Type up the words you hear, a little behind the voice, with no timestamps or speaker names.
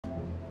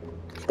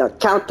The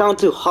countdown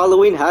to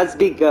Halloween has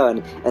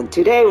begun, and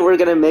today we're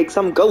gonna make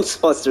some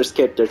Ghostbusters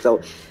characters.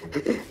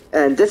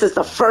 And this is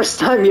the first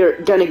time you're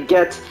gonna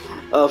get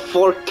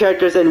 4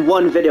 characters in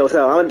one video.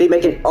 So I'm gonna be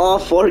making all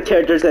 4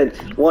 characters in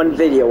one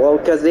video. Well,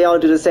 because they all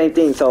do the same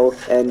thing. So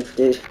and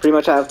they pretty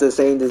much have the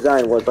same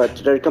design, but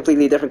they're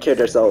completely different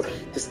characters. So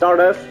to start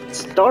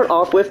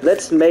off with,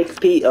 let's make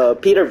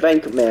Peter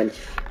Venkman.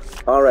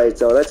 All right,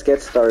 so let's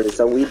get started.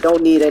 So we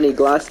don't need any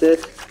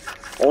glasses.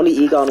 Only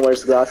Egon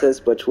wears glasses,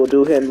 but we'll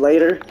do him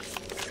later.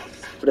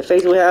 For the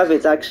face we have,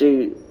 it's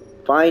actually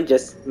fine.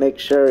 Just make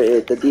sure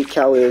the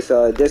decal is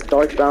this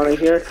dark brown right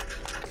here.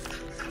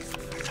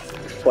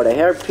 For the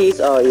hair piece,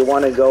 you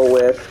want to go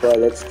with,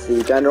 let's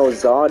see, General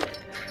Zod.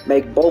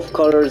 Make both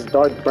colors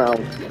dark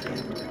brown.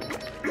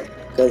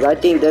 Because I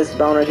think this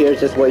brown right here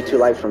is just way too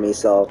light for me,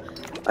 so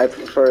I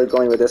prefer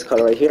going with this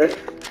color right here.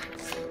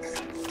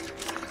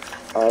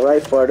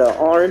 Alright, for the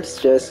arms,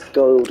 just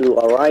go to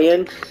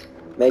Orion.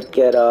 Make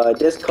it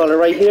this color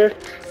right here.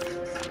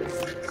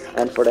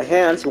 And for the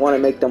hands, you want to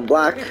make them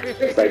black,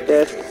 just like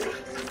this.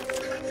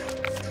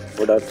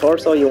 For the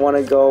torso, you want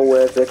to go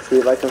with, let's see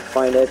if I can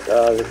find it.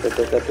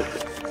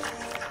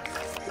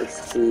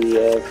 Let's see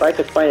if I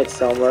can find it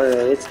somewhere.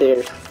 It's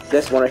here.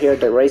 This one right here,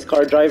 the race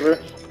car driver.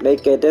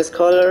 Make it this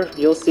color.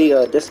 You'll see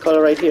this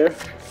color right here.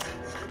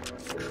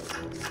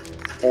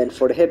 And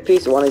for the hip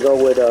piece, you want to go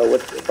with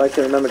if I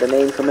can remember the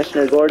name,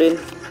 Commissioner Gordon.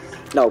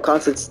 No,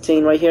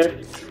 Constantine right here.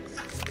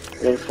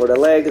 And for the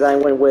legs, I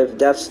went with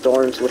Death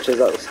Storms, which is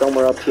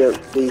somewhere up here,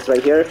 these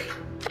right here.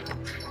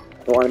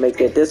 You want to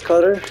make it this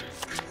color.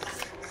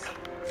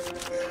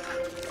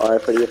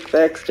 Alright, for the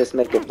effects, just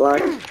make it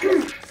black.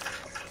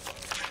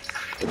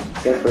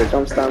 Same for the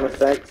jump sound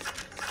effect.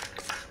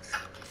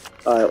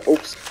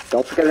 Oops,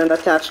 don't forget an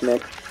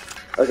attachment.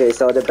 Okay,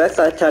 so the best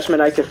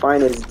attachment I could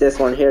find is this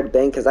one here,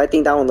 Bang, because I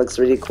think that one looks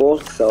really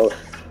cool. So,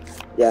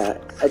 yeah,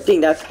 I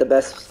think that's the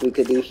best we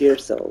could do here,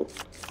 so...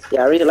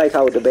 Yeah, I really like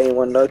how the Bane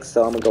one looks,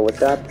 so I'm gonna go with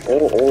that.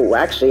 Oh,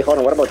 actually, hold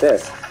on, what about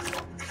this?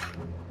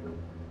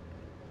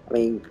 I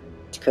mean,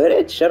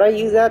 should I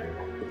use that?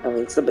 I mean,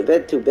 it's a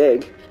bit too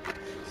big.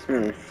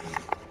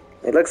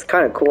 It looks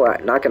kind of cool,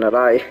 not gonna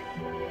lie.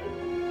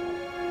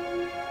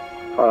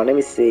 Hold on, let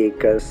me see,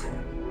 because...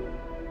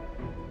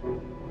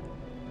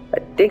 I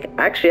think,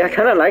 actually, I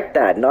kind of like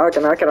that, not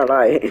gonna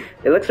lie.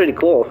 It looks really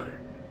cool.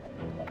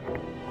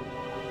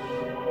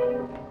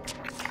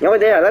 You know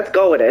what, yeah, let's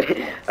go with it.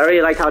 I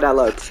really like how that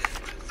looks.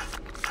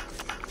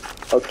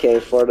 Okay,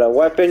 for the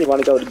weapon, you want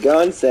to go with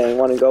guns, and you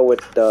want to go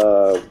with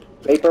the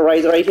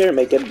vaporizer right here,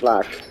 make it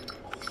black.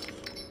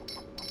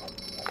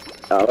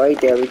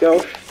 Alright, there we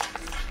go.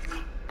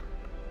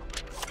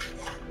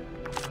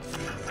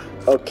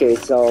 Okay,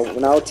 so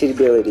now to the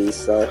abilities.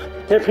 So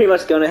they're pretty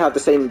much gonna have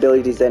the same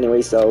abilities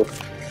anyway, so...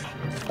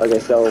 Okay,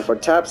 so for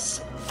tap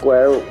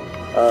square,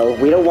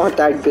 we don't want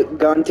that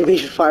gun to be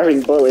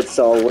firing bullets,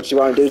 so what you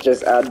want to do is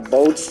just add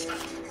bolts.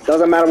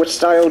 Doesn't matter which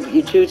style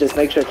you choose, just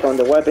make sure it's on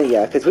the weapon,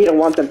 yeah, because we don't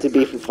want them to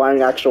be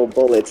firing actual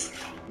bullets.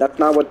 That's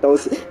not what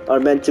those are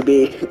meant to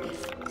be.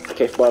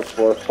 Okay, but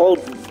for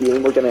hold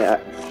beam, we're gonna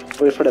add,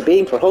 for the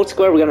beam, for hold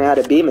square, we're gonna add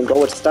a beam and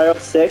go with style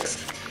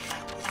 6.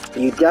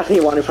 You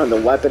definitely want it from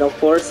the weapon, of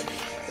course.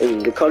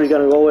 And the color you're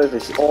gonna go with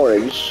is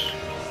orange,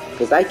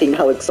 because I think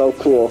that looks so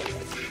cool.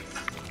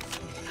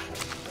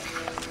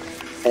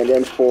 And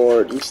then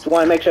you just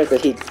want to make sure it's a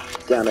heat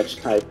damage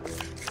type.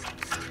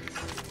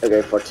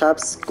 Okay, for tap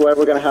square,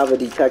 we're gonna have a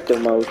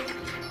detective mode.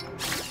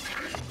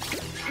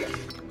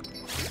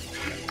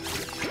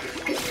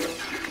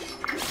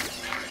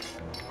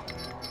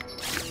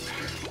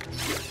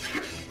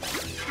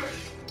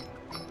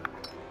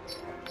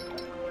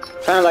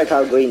 Kinda like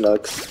how green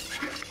looks.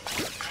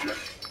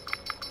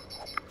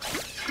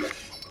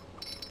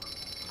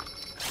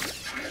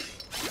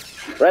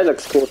 Red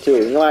looks cool too.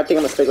 You know what, I think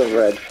I'm gonna stick with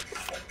red.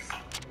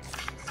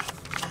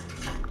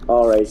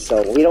 Alright,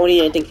 so we don't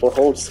need anything for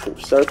hold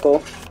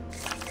circle.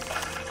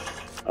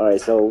 Alright,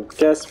 so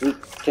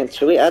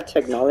should we add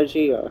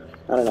technology, or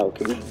I don't know,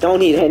 we don't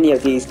need any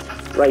of these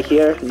right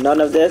here, none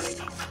of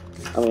this.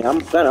 I mean, I'm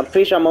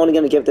pretty sure I'm only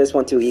gonna give this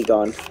one to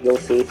Egon, you'll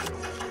see.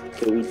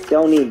 Okay, we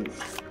don't need,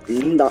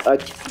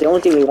 the only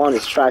thing we want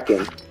is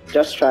tracking,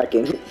 just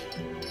tracking.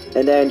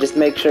 And then just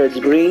make sure it's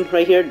green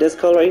right here, this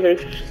color right here.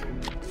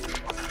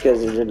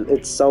 Because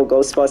it's so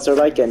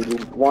Ghostbuster-like, and you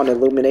want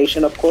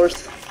illumination, of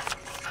course.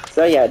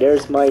 So yeah,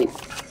 there's my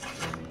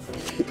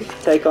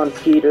take on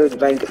Peter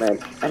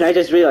Venkman. And I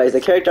just realized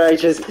the character I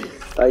just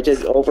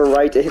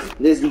overwrite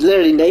is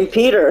literally named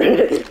Peter.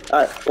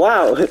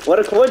 Wow, what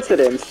a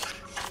coincidence.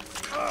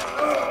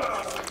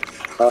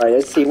 Alright,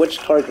 let's see which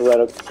target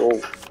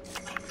reticle.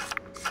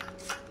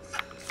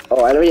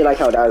 Oh, I really like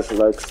how that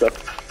looks. So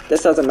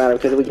this doesn't matter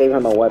because we gave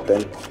him a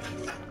weapon.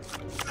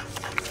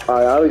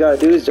 Alright, all we gotta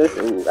do is just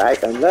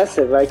unless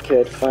if I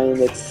could find,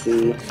 let's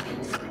see.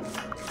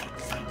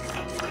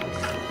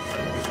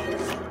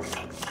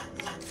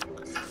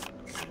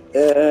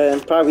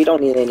 Probably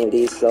don't need any of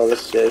these, so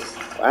let's just...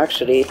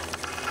 Actually...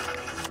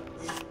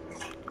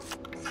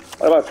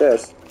 What about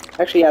this?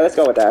 Actually, yeah, let's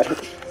go with that.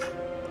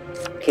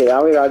 Okay,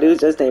 all we gotta do is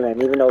just name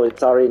him, even though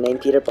it's already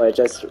named Peter, but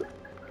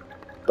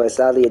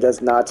sadly it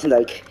does not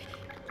it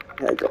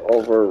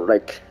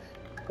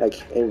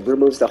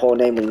removes the whole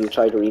name when you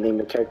try to rename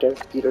the character.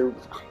 Peter,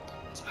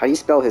 how do you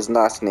spell his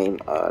last name?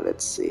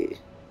 Let's see.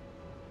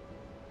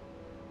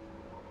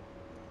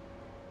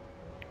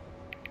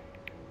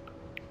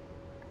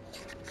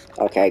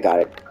 Okay, I got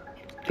it.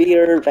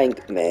 Peter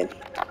Venkman.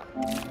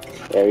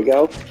 There we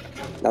go.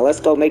 Now let's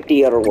go make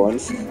the other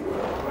ones.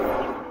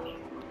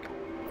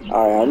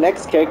 Alright, our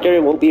next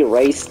character will be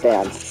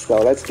Stantz, so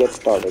let's get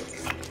started.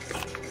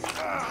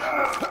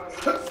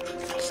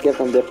 Just give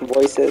them different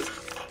voices.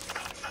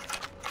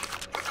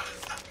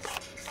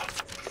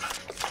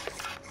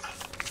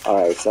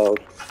 Alright, so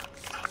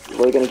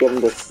we're gonna give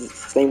him the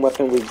same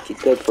weapon we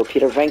did for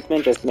Peter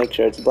Venkman, just make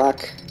sure it's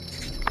black.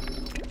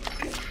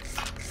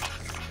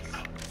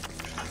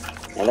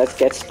 And let's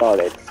get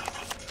started.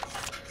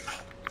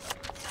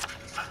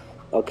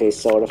 Okay,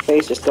 so the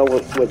face, just go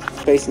with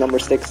face number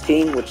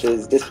 16, which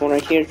is this one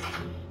right here.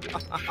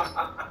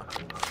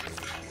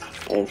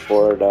 And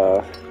for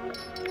the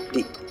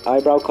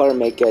eyebrow color,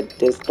 make it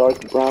this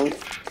dark brown.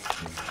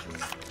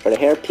 For the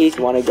hair piece,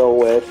 you want to go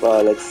with,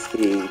 let's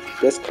see,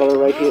 this color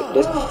right here,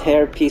 this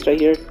hair piece right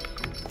here.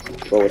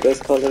 Go with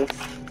this color.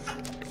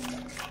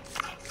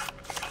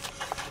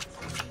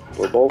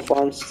 For both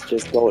fonts,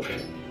 just go with,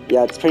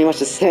 yeah, it's pretty much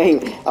the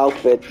same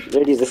outfit,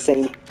 really the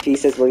same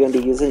pieces we're going to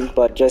be using,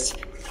 but just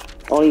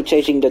only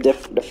changing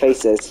the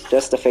faces.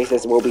 Just the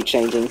faces will be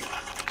changing.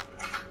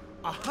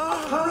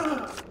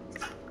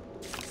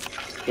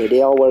 Okay,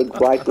 they all wear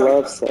black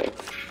gloves, so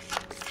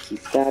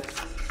keep that.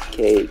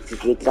 Okay,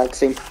 the exact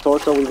same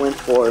torso we went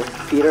for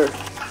Peter,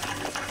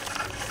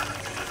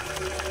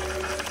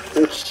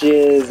 which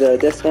is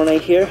this one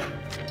right here.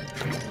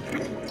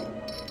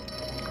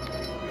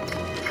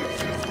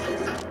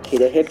 Okay,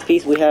 the hip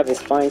piece we have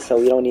is fine, so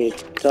we don't need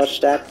to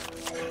touch that.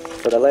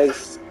 For the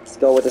legs, let's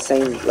go with the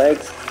same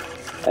legs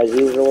as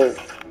usual,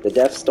 the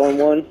Deathstorm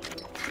one.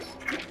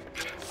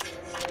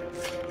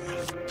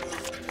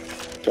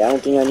 Okay, I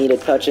don't think I need to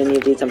touch any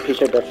of these, I'm pretty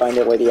sure they'll find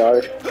it where they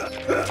are.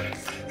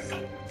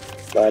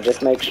 But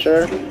just make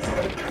sure.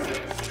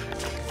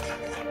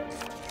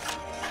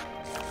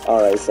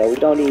 Alright, so we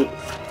don't need...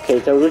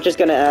 Okay, so we're just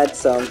gonna add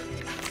some...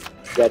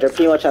 Yeah, they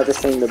pretty much have the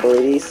same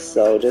abilities,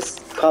 so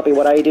just copy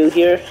what I do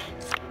here.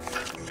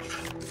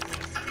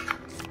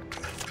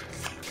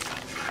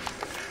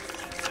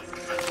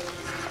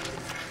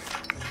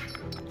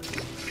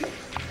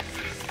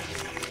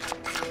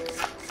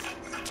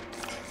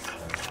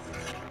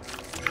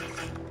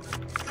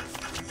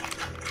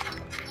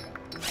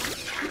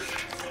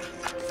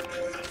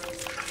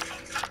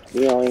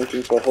 We don't need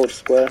anything for hold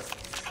square.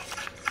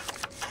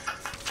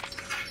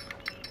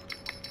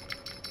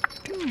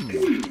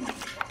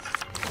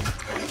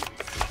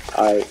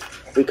 Alright,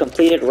 we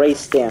completed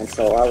Stantz,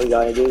 so all we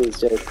gotta do is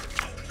just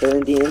fill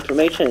in the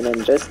information and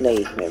then just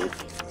name him.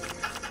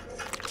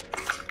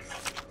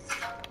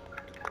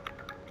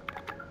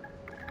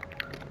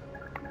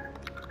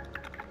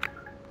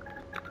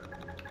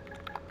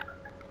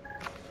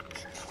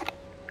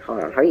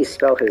 Hold on, how do you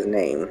spell his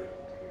name?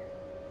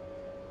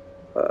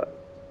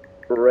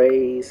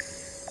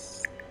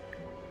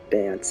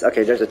 Stantz.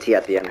 Okay, there's a T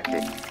at the end.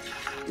 Okay.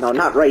 No,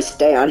 not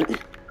Stan.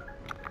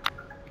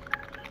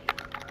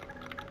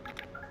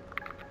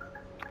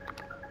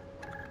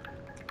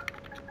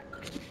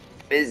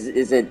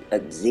 Is it a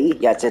Z?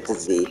 Yes, it's a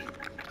Z.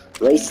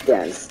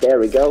 Stantz. There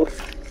we go.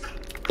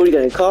 Who are you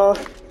gonna call?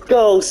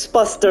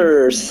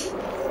 Ghostbusters!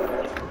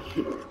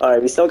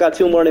 Alright, we still got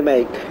 2 more to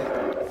make.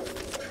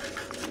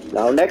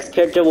 Now, next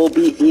character will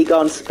be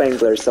Egon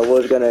Spengler, so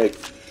we're gonna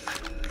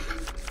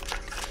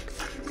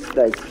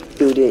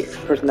do the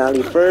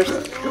personality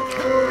first.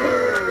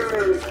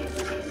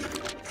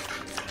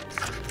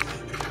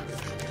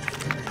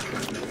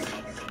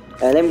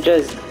 And let me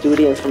just do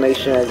the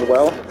information as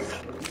well.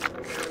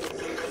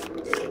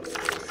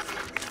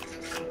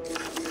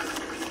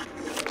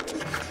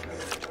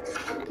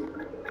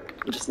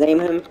 Just name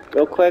him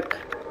real quick.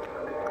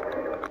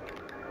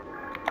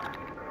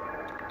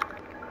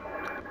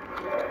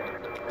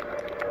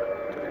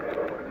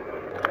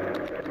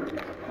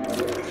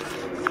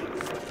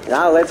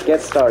 Now let's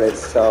get started.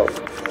 So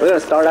we're gonna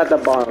start at the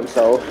bottom.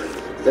 So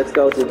let's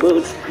go to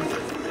boots.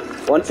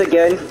 Once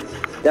again,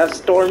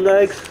 Deathstorm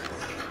legs.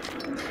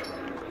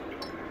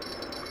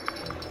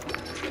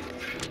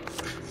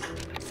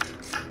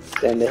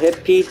 Then the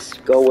hip piece,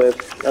 go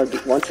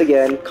with once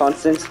again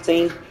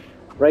Constantine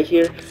right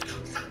here.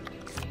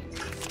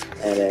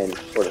 And then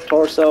for the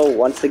torso,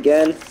 once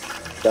again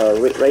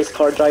the race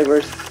car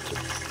driver's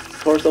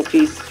torso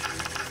piece,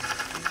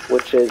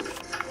 which is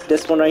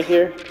this one right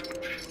here.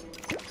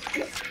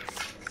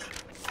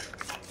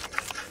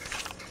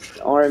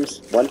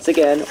 Arms, once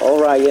again,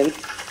 Orion.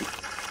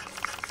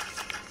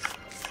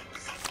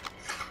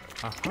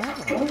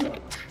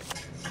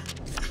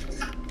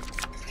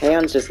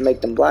 Hands, just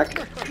make them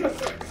black.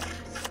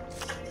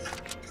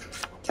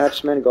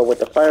 Attachment, go with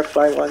the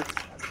Firefly one.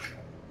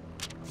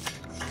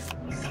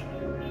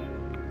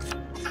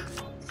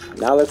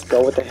 Now let's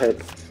go with the head,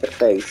 the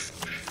face.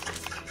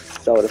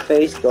 So the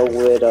face, go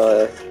with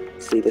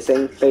see the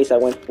same face I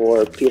went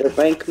for Peter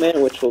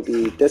Venkman, which will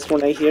be this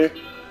one right here.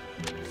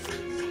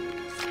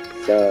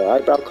 The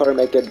eyebrow color,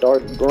 make it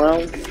dark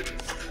brown.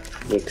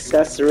 The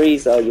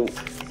accessories,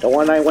 the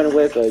one I went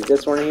with was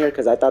this one here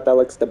because I thought that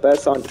looks the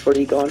best on for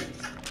Egon.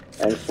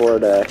 And for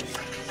the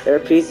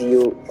hairpiece,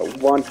 you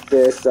want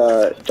this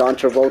John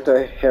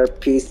Travolta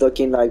hairpiece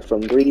looking like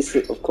from Grease,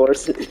 of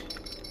course.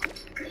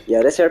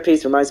 Yeah, this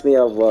hairpiece reminds me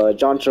of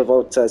John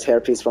Travolta's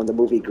hairpiece from the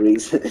movie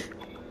Grease.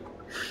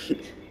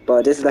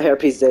 But this is the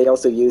hairpiece they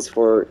also use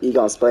for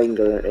Egon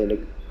Splanger in a,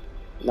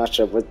 not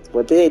sure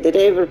what did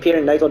they ever appear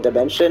in Lego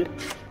Dimension?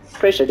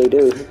 Pretty sure they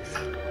do.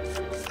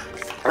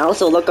 I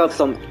also look up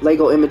some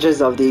Lego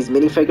images of these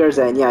minifigures,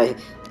 and yeah,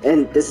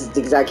 and this is the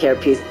exact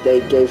hairpiece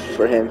they gave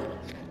for him.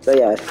 So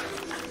yeah,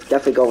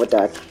 definitely go with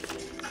that.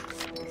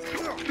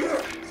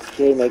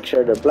 Okay, make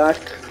sure they're black.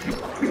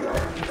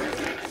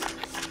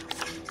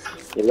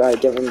 You gotta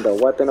give him the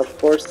weapon, of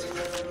course.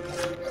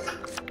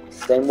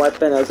 Same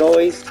weapon as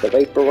always, the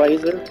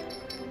vaporizer.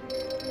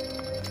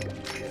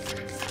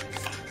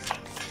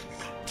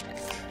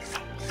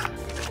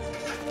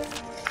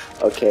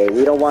 Okay,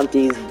 we don't want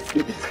these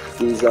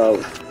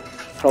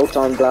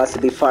proton blasts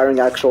to be firing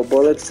actual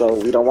bullets, so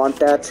we don't want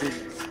that.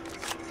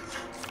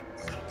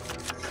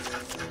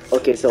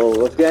 Okay,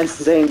 so again,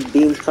 same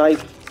beam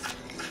type,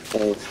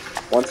 and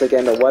once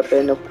again the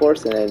weapon, of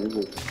course, and then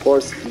of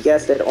course you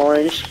guessed it,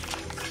 orange.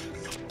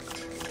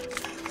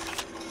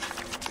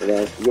 And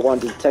then you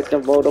want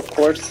detective mode, of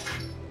course.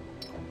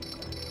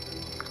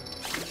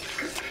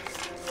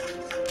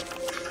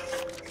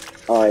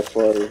 Alright,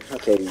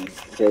 okay,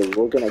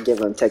 we're gonna give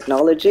him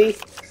technology.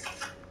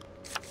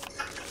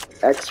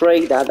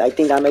 X-ray, I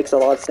think that makes a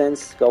lot of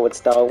sense. Go with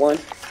style 1.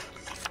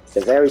 He's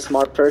a very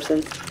smart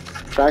person.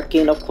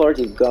 Tracking, of course,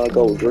 you're gonna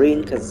go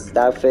green because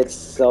that fits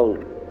so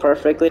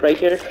perfectly right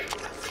here.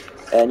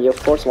 And you of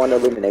course want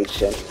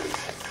illumination.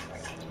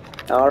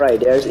 Alright,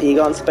 there's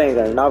Egon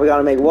Spengler. Now we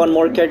gotta make one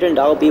more character, and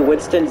that'll be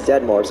Winston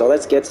Zedmore. So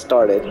let's get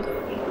started.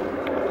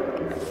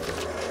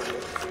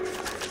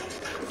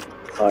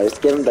 Alright, let's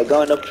give him the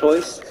gun of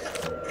choice.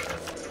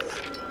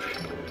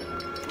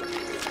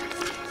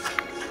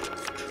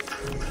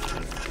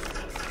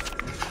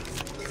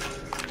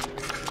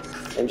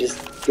 And just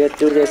get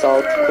through this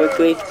all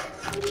quickly.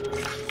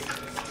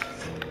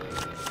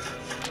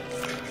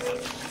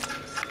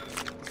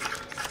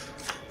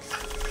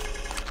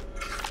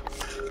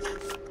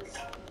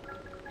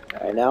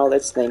 Alright, now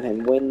let's name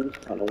him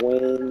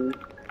Winston.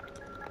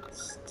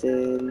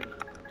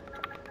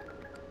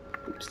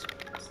 Oops.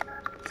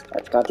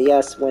 I forgot the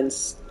S.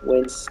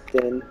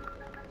 Winston.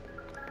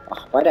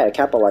 Oh, why did I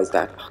capitalize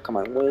that? Oh, come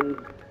on,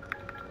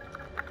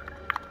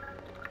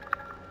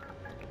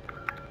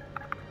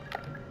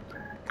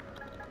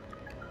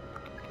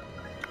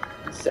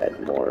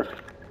 Zedmore.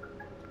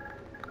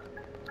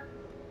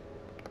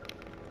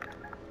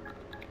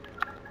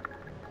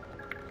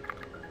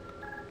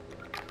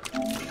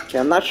 Okay,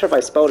 I'm not sure if I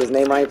spelled his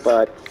name right,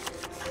 but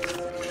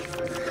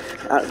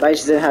I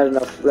just didn't have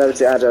enough letters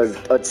to add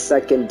a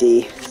second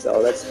D. So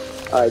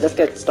alright, let's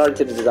get started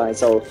to the design.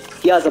 So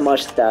he has a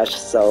mustache,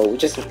 so we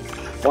just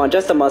want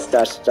just a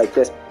mustache like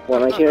this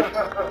one right here.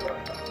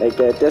 Make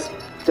it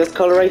this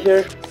color right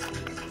here.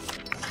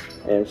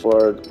 And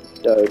for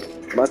the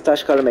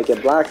mustache color, make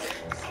it black.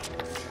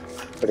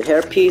 For the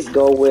hairpiece,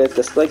 go with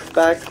the slick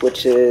back,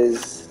 which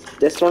is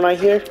this one right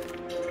here.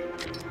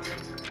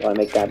 Want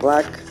to make that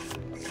black.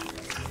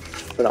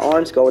 For the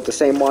arms, go with the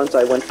same arms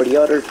I went for the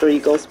other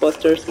 3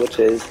 Ghostbusters, which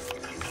is,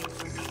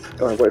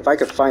 oh, if I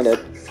could find it,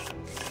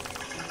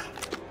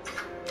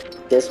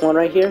 this one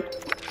right here.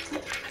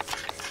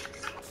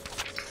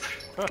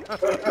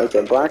 Make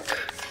it black.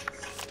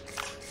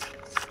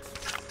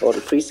 Go to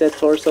preset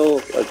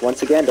torso, like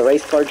once again the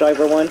race car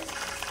driver one,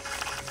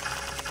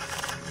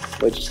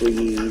 which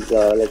is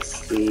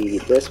let's see,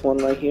 this one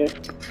right here.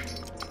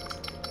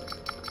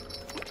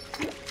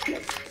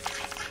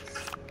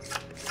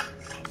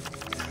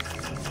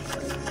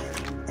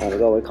 I'm gonna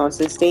go with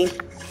Constantine,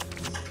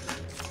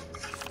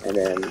 and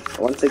then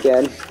once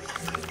again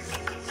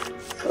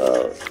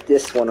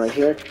this one right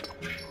here.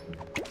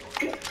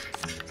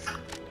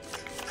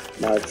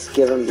 Now let's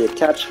give him the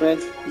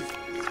attachment.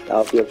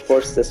 That'll be of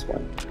course this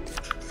one.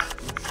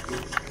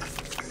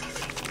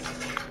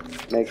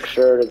 Make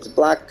sure it's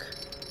black.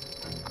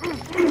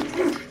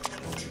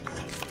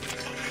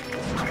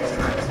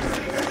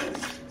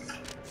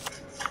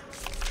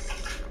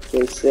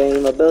 Okay,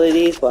 same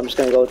abilities, but I'm just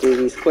gonna go through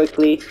these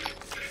quickly.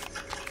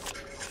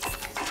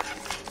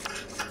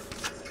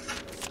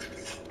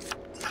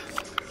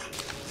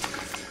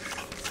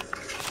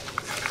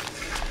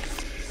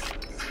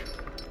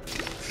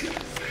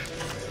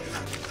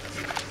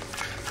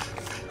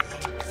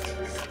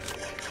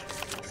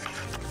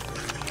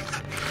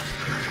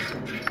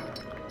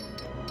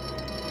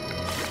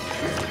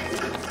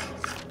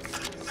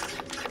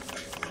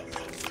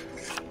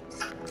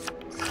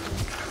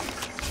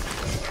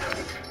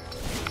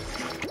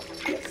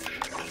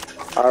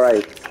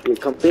 Alright, We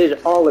completed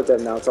all of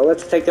them now, so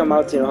let's take them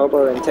out to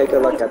Hobo and take a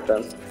look at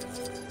them.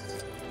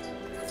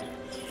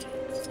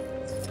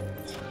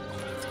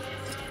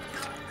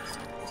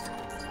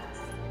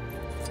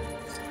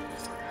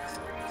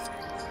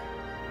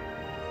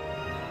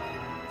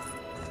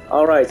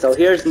 Alright, so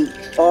here's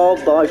all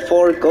my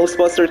 4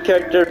 Ghostbusters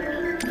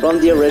characters from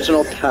the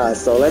original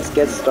cast. So let's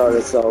get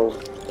started. So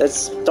let's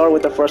start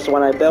with the first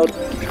one I built.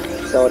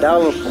 So that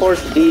will of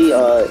course be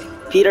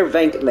Peter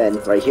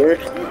Venkman right here.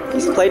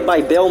 He's played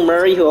by Bill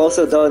Murray, who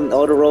also done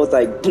other roles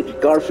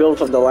like Garfield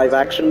from the live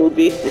action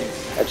movie,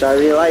 which I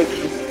really like.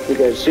 He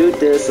can shoot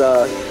this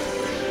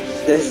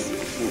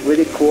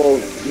really cool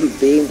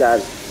beam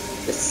that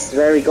is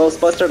very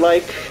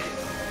Ghostbuster-like.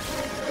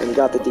 And we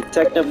got the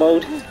detective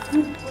mode.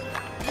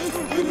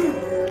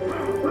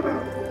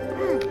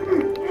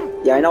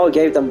 Yeah, I know I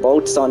gave them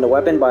bolts on the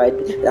weapon, but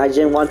I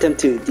didn't want them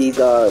to, these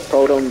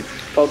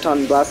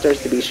proton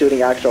blasters to be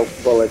shooting actual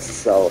bullets,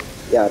 so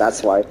yeah,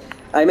 that's why.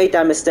 I made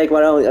that mistake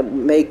when I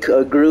make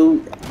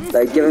Gru,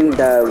 like giving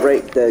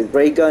the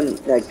ray gun,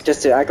 like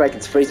just to act like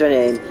it's freezing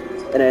aim,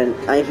 and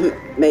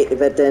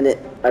then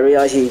I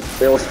realized he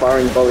was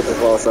firing bullets as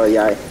well, so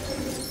yeah,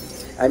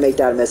 I made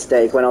that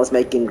mistake when I was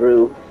making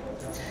Gru.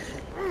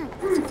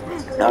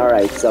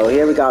 Alright, so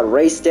here we got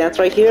Ray Stantz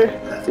right here,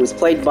 who's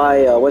played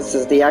by, what's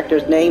the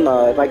actor's name,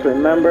 if I can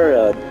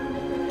remember,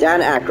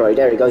 Dan Aykroyd.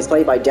 There we go, he's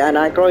played by Dan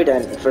Aykroyd,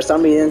 and for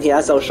some reason he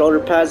has those shoulder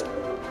pads,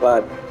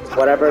 but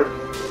whatever.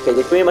 Okay,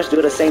 they pretty much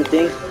do the same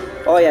thing.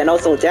 Oh yeah, and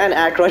also Dan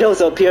Aykroyd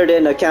also appeared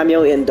in a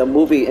cameo in the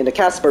movie, in the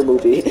Casper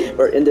movie,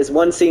 or in this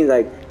one scene,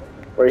 like,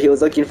 where he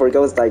was looking for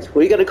ghosts, like, who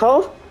are you gonna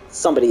call?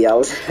 Somebody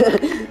else.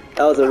 That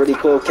was a really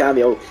cool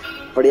cameo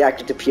for the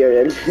actor to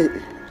appear in.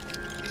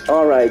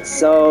 Alright,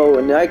 so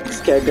the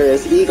next character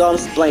is Egon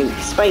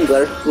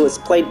Spengler, who is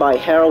played by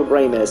Harold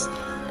Ramis.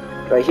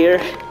 Right here.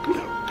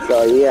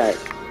 So yeah.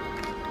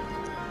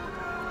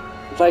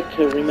 If I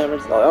could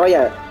remember. Oh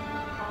yeah.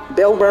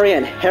 Bill Murray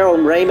and Harold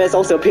Ramis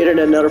also appeared in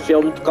another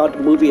film called the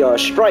movie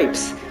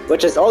Stripes,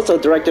 which is also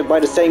directed by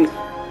the same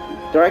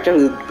director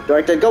who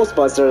directed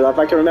Ghostbusters. If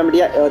I can remember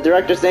the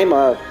director's name,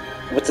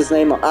 what's his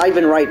name?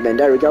 Ivan Reitman.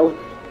 There we go.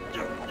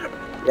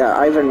 Yeah,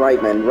 Ivan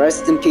Reitman.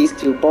 Rest in peace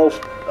to both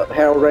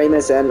Harold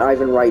Ramis and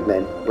Ivan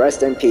Reitman.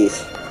 Rest in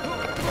peace.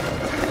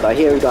 But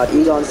here we got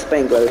Egon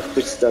Spengler,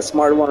 which is the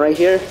smart one right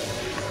here.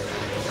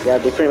 Yeah,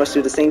 they pretty much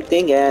do the same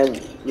thing,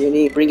 and you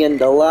need to bring in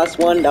the last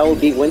one. That would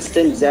be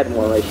Winston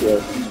Zedmore right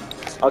here.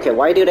 Okay,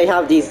 why do they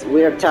have these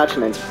weird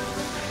attachments?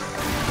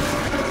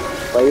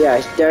 But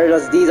yeah,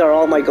 these are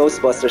all my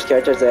Ghostbusters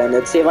characters, and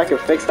let's see if I can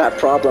fix that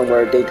problem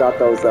where they got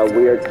those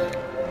weird...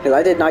 Because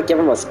I did not give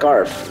them a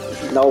scarf.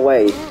 No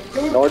way.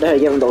 Nor did I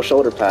give them those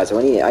shoulder pads.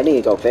 I need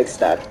to go fix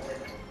that.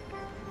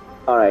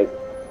 Alright.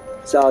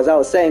 So as I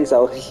was saying,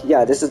 so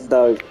yeah, these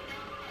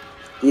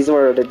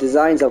were the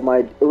designs of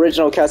my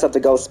original cast of the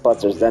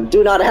Ghostbusters. And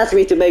do not ask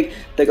me to make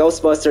the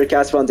Ghostbuster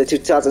cast from the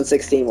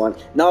 2016 one.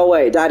 No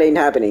way, that ain't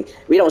happening.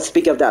 We don't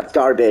speak of that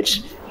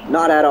garbage.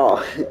 Not at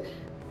all.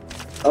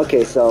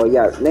 Okay, so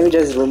yeah, let me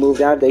just remove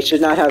that. They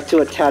should not have 2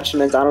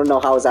 attachments. I don't know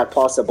how is that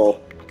possible.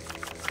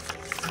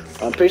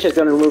 I'm pretty sure it's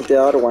gonna remove the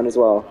other one as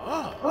well.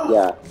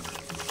 Yeah.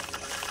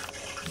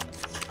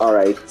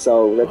 Alright,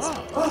 so let's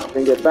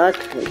bring it back.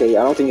 Okay,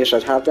 I don't think you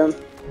should have them.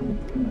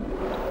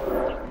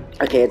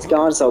 Okay, it's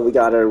gone, so we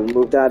gotta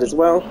remove that as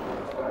well.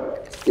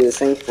 Do the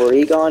same for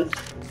Egon.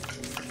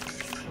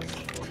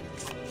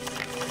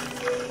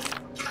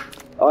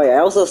 Oh yeah, I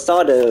also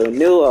saw the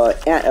new,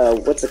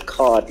 what's it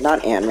called?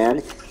 Not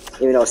Ant-Man.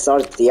 Even though it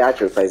stars the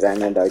actor who plays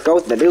Ant-Man,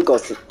 the new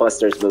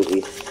Ghostbusters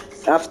movie.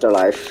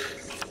 Afterlife.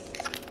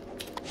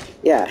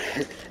 Yeah,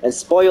 and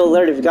spoiler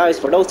alert, if you guys,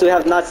 for those who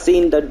have not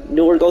seen the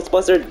newer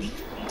Ghostbusters,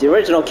 the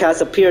original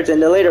cast appeared in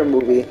the later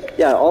movie.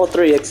 Yeah, all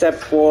 3 except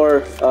for,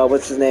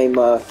 what's his name,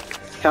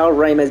 Harold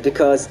Ramis,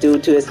 because due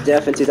to his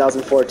death in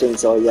 2014,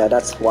 so yeah,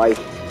 that's why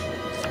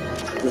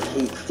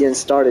he didn't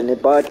start in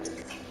it, but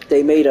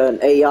they made an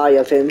AI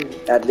of him,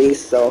 at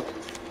least, so,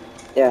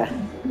 yeah.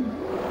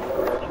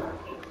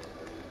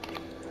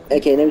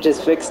 Okay, let me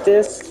just fix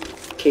this.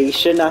 Okay, he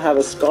should not have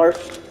a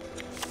scarf.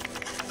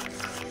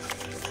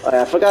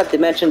 I forgot to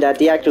mention that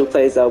the actor who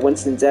plays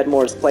Winston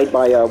Zedmore is played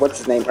by, what's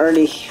his name,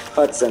 Ernie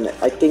Hudson.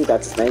 I think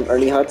that's his name,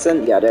 Ernie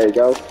Hudson. Yeah, there you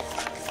go.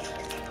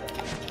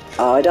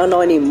 I don't know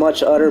any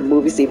much other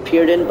movies he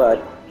appeared in,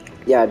 but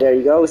yeah, there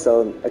you go.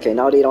 So, okay,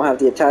 now they don't have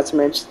the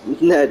attachments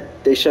that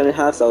they shouldn't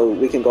have, so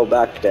we can go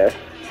back there.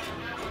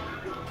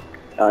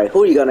 Alright,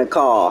 who are you gonna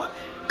call?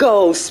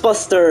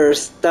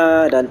 Ghostbusters!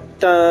 Dun dun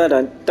dun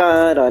dun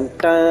dun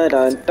dun dun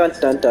dun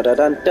dun dun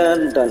dun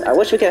dun dun. I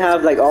wish we could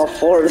have like all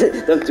 4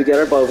 of them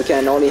together, but we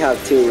can only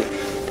have 2.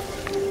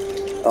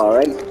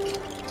 Alright.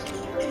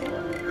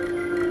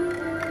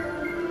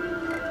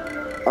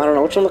 I don't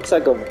know, which one looks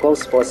like a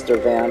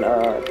Ghostbuster van?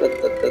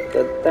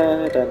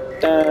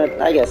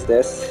 I guess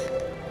this.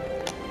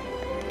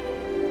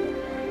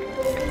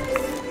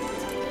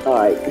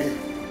 Alright.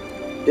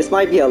 This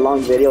might be a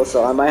long video,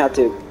 so I might have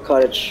to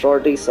cut it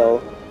shortly,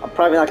 so I'm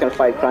probably not gonna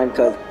fight crime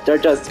because they're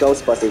just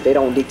Ghostbusters. They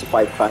don't need to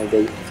fight crime,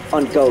 they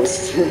hunt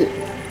ghosts.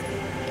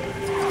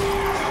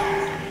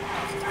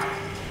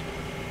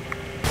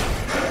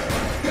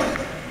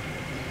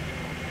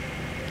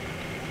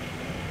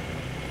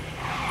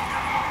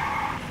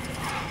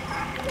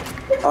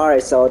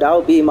 Alright, so that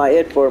will be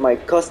it for my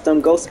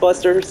custom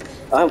Ghostbusters.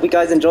 I hope you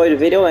guys enjoyed the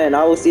video, and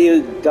I will see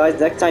you guys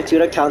next time to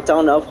the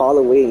countdown of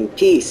Halloween.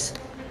 Peace!